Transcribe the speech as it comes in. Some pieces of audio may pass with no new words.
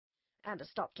and are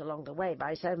stopped along the way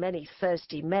by so many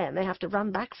thirsty men they have to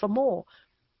run back for more.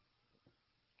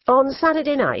 On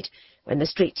Saturday night, when the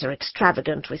streets are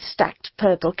extravagant with stacked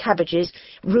purple cabbages,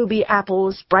 ruby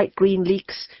apples, bright green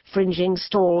leeks, fringing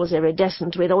stalls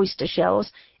iridescent with oyster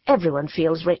shells, everyone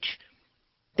feels rich.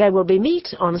 There will be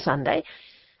meat on Sunday,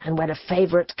 and when a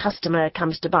favourite customer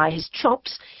comes to buy his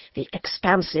chops, the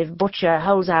expansive butcher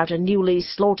holds out a newly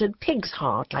slaughtered pig's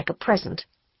heart like a present.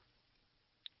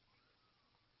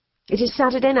 It is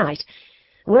Saturday night.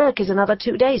 Work is another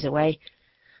 2 days away.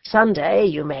 Sunday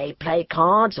you may play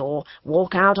cards or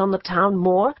walk out on the town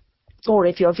moor, or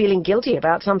if you're feeling guilty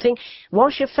about something,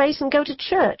 wash your face and go to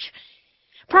church.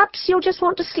 Perhaps you'll just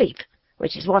want to sleep,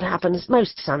 which is what happens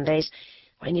most Sundays,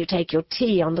 when you take your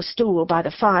tea on the stool by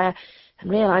the fire and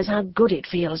realize how good it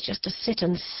feels just to sit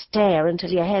and stare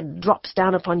until your head drops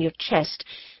down upon your chest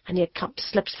and your cup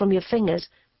slips from your fingers.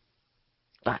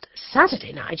 But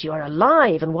Saturday night you are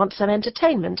alive and want some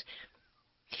entertainment.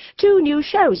 2 new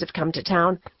shows have come to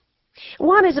town.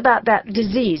 One is about that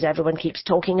disease everyone keeps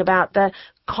talking about, the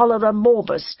cholera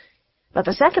morbus, but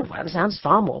the second one sounds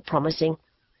far more promising.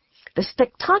 The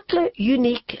Spectacle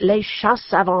Unique Les Chats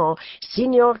Savants,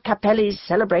 Signor Capelli's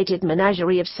celebrated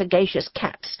menagerie of sagacious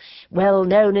cats, well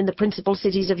known in the principal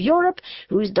cities of Europe,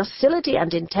 whose docility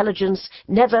and intelligence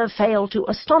never fail to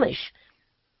astonish.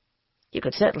 You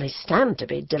could certainly stand to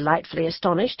be delightfully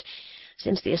astonished,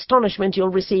 since the astonishment you'll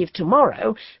receive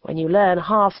tomorrow, when you learn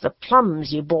half the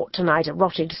plums you bought tonight are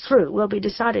rotted through, will be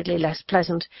decidedly less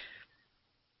pleasant.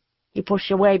 You push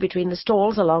your way between the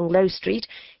stalls along Low Street,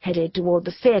 headed toward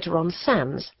the theatre on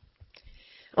Sands.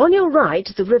 On your right,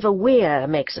 the River Wear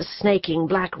makes a snaking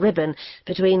black ribbon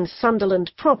between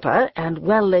Sunderland proper and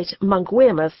well-lit Monk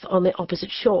Wearmouth on the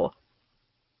opposite shore.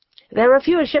 There are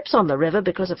fewer ships on the river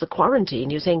because of the quarantine,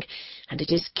 you think, and it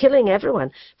is killing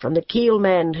everyone, from the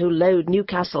keelmen who load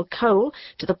Newcastle coal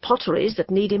to the potteries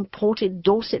that need imported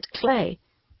Dorset clay.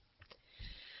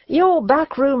 Your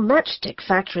backroom matchstick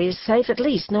factory is safe at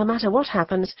least, no matter what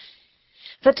happens.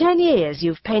 For 10 years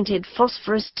you've painted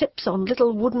phosphorus tips on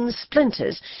little wooden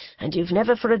splinters, and you've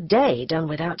never for a day done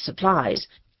without supplies.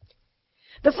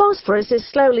 The phosphorus is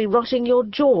slowly rotting your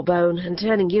jawbone and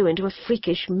turning you into a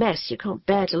freakish mess you can't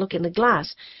bear to look in the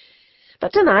glass.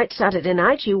 But tonight, Saturday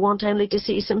night, you want only to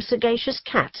see some sagacious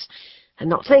cats, and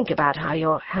not think about how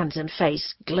your hands and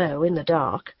face glow in the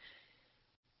dark.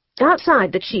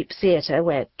 Outside the cheap theatre,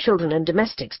 where children and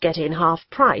domestics get in half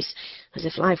price, as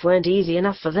if life weren't easy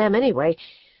enough for them anyway,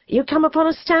 you come upon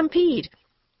a stampede.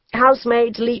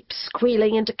 Housemaids leap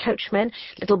squealing into coachmen,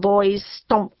 little boys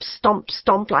stomp, stomp,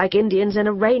 stomp like Indians in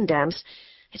a rain dance.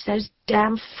 It's those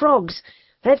damn frogs.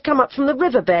 They've come up from the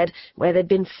riverbed, where they've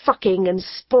been fucking and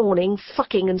spawning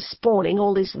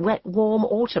all this wet, warm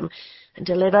autumn,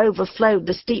 until they've overflowed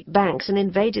the steep banks and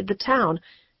invaded the town.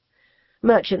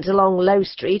 Merchants along Low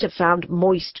Street have found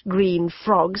moist green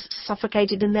frogs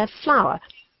suffocated in their flour.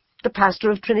 The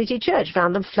pastor of Trinity Church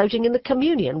found them floating in the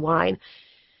communion wine.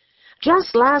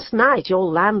 Just last night your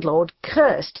landlord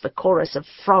cursed the chorus of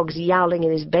frogs yowling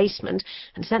in his basement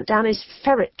and sent down his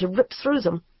ferret to rip through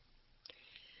them.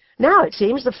 Now it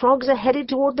seems the frogs are headed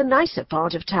toward the nicer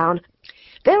part of town.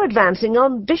 They're advancing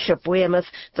on Bishop Wearmouth,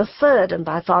 the third and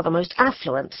by far the most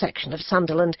affluent section of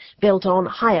Sunderland, built on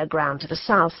higher ground to the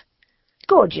south.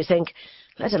 Good, you think.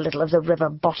 Let a little of the river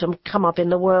bottom come up in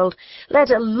the world. Let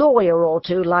a lawyer or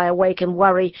two lie awake and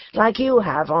worry, like you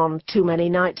have on too many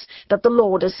nights, that the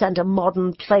Lord has sent a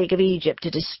modern plague of Egypt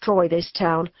to destroy this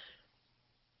town.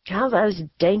 How those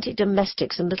dainty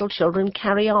domestics and little children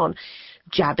carry on,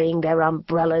 jabbing their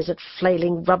umbrellas at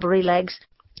flailing rubbery legs,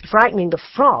 frightening the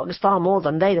frogs far more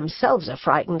than they themselves are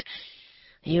frightened.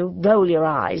 You roll your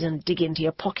eyes and dig into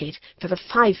your pocket for the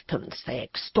 5p they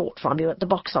extort from you at the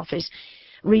box office.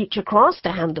 Reach across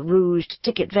to hand the rouged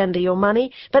ticket vendor your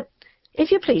money, but,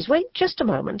 if you please, wait just a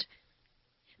moment.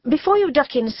 Before you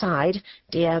duck inside,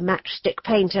 dear matchstick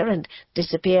painter, and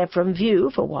disappear from view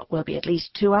for what will be at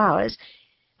least 2 hours,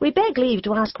 we beg leave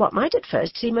to ask what might at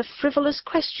first seem a frivolous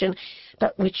question,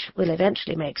 but which will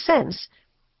eventually make sense.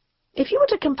 If you were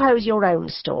to compose your own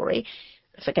story,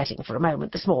 forgetting for a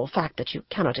moment the small fact that you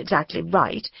cannot exactly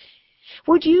write,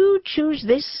 would you choose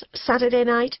this Saturday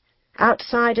night,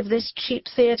 outside of this cheap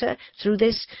theatre, through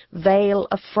this veil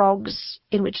of frogs,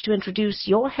 in which to introduce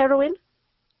your heroine?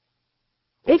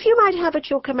 If you might have at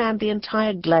your command the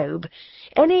entire globe,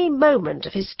 any moment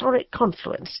of historic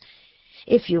confluence,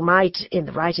 if you might, in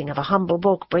the writing of a humble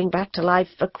book, bring back to life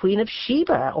a Queen of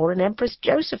Sheba or an Empress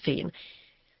Josephine,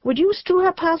 would you strew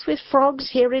her path with frogs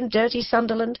here in dirty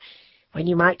Sunderland, when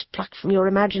you might pluck from your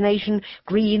imagination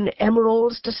green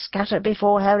emeralds to scatter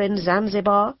before her in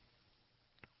Zanzibar?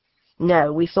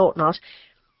 No, we thought not.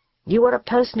 You are a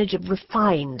personage of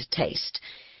refined taste.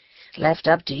 Left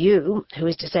up to you, who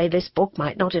is to say this book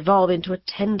might not evolve into a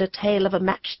tender tale of a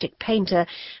matchstick painter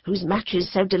whose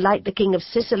matches so delight the King of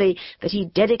Sicily that he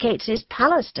dedicates his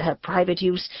palace to her private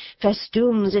use,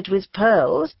 festoons it with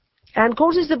pearls, and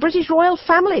causes the British royal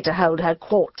family to hold her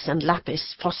quartz and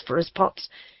lapis phosphorus pots.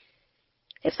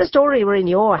 If the story were in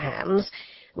your hands,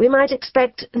 we might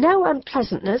expect no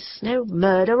unpleasantness, no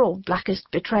murder or blackest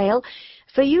betrayal,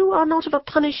 for you are not of a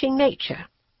punishing nature.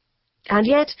 And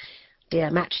yet, dear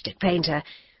matchstick painter,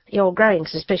 your growing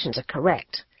suspicions are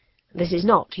correct. This is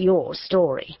not your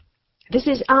story. This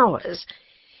is ours,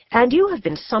 and you have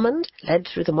been summoned, led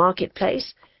through the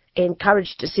marketplace,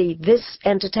 encouraged to see this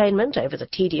entertainment over the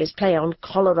tedious play on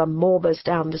cholera morbus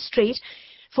down the street,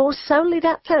 for solely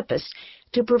that purpose,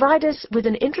 to provide us with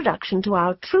an introduction to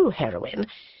our true heroine,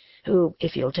 who,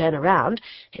 if you'll turn around,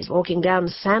 is walking down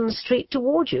Sand Street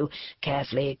toward you,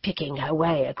 carefully picking her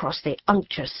way across the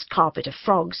unctuous carpet of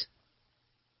frogs.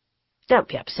 Don't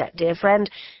be upset, dear friend.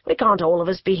 We can't all of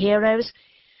us be heroes.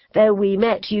 Though we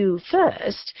met you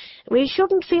first, we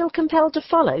shouldn't feel compelled to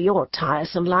follow your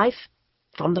tiresome life.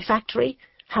 From the factory,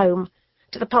 home,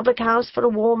 to the public house for a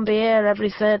warm beer every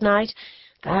third night,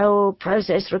 the whole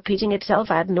process repeating itself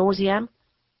ad nauseam.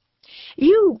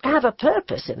 You have a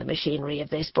purpose in the machinery of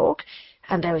this book,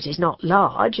 and though it is not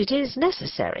large, it is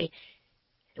necessary.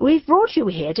 We've brought you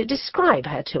here to describe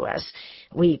her to us,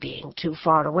 we being too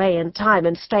far away in time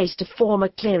and space to form a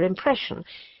clear impression.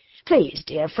 Please,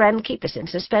 dear friend, keep us in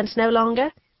suspense no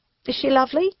longer. Is she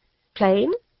lovely?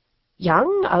 Plain?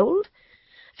 Young? Old?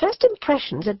 First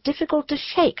impressions are difficult to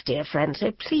shake, dear friend,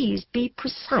 so please be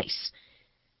precise.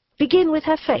 Begin with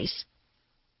her face.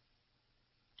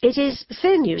 It is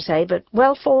thin, you say, but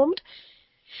well-formed?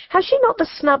 Has she not the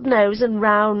snub nose and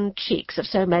round cheeks of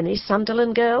so many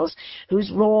Sunderland girls,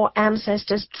 whose raw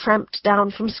ancestors tramped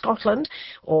down from Scotland,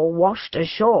 or washed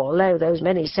ashore, lo, those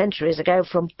many centuries ago,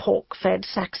 from pork-fed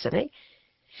Saxony?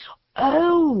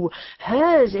 Oh,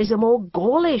 hers is a more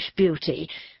Gaulish beauty,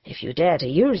 if you dare to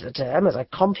use the term as a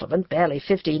compliment barely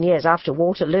 15 years after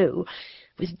Waterloo,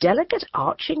 with delicate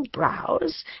arching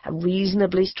brows, a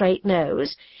reasonably straight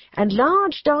nose, and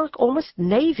large, dark, almost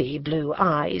navy-blue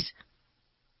eyes.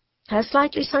 Her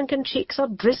slightly sunken cheeks are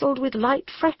drizzled with light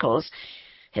freckles.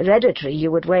 Hereditary,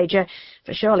 you would wager,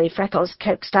 for surely freckles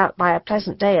coaxed out by a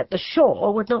pleasant day at the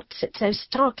shore would not sit so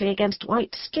starkly against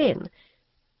white skin.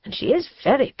 And she is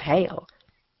very pale.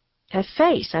 Her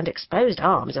face and exposed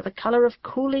arms are the colour of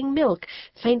cooling milk,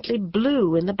 faintly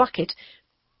blue in the bucket.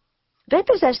 They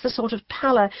possess the sort of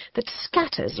pallor that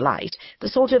scatters light, the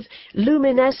sort of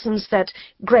luminescence that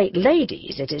great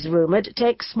ladies, it is rumoured,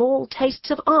 take small tastes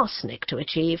of arsenic to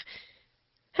achieve.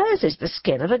 Hers is the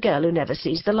skin of a girl who never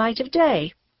sees the light of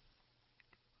day.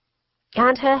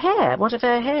 And her hair, what of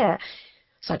her hair?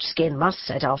 Such skin must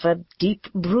set off a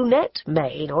deep brunette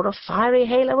mane or a fiery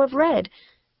halo of red.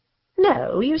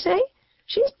 No, you say?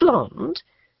 She's blonde,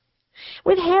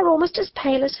 with hair almost as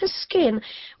pale as her skin,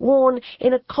 worn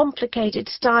in a complicated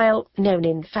style known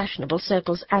in fashionable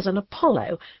circles as an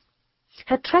Apollo.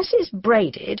 Her tresses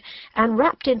braided and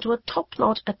wrapped into a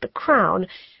top-knot at the crown,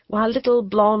 while little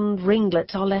blonde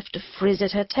ringlets are left to frizz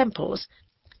at her temples.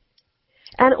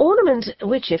 An ornament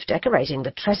which, if decorating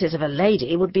the tresses of a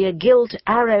lady, would be a gilt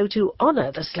arrow to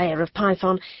honour the slayer of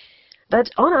Python, but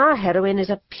on our heroine is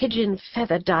a pigeon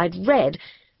feather dyed red,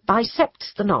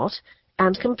 bisects the knot,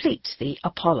 and completes the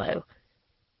Apollo.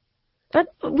 But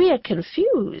we are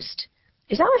confused.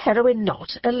 Is our heroine not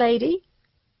a lady?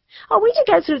 Are we to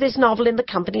go through this novel in the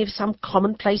company of some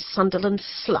commonplace Sunderland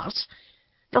slut,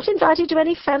 not invited to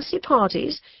any fancy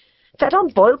parties, fed on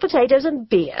boiled potatoes and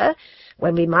beer,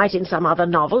 when we might in some other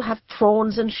novel have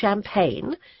prawns and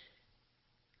champagne?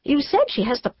 You said she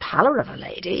has the pallor of a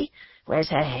lady, wears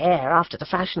her hair after the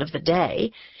fashion of the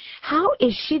day. How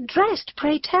is she dressed,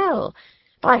 pray tell?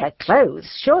 By her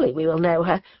clothes, surely we will know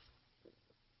her.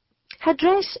 Her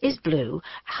dress is blue.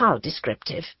 How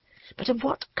descriptive. But of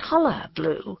what colour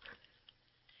blue?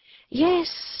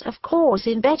 Yes, of course,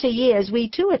 in better years we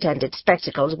too attended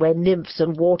spectacles where nymphs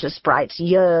and water sprites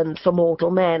yearned for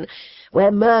mortal men, where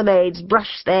mermaids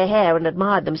brushed their hair and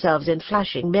admired themselves in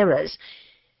flashing mirrors.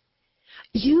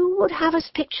 You would have us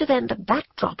picture then the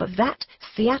backdrop of that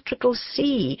theatrical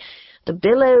sea, the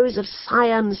billows of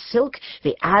cyan silk,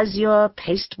 the azure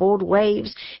pasteboard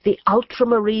waves, the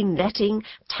ultramarine netting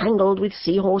tangled with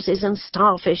seahorses and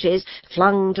starfishes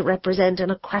flung to represent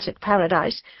an aquatic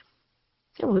paradise.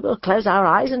 We will close our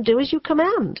eyes and do as you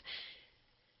command.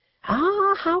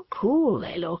 Ah, how cool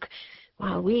they look,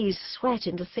 while we sweat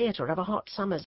in the theatre of a hot summer's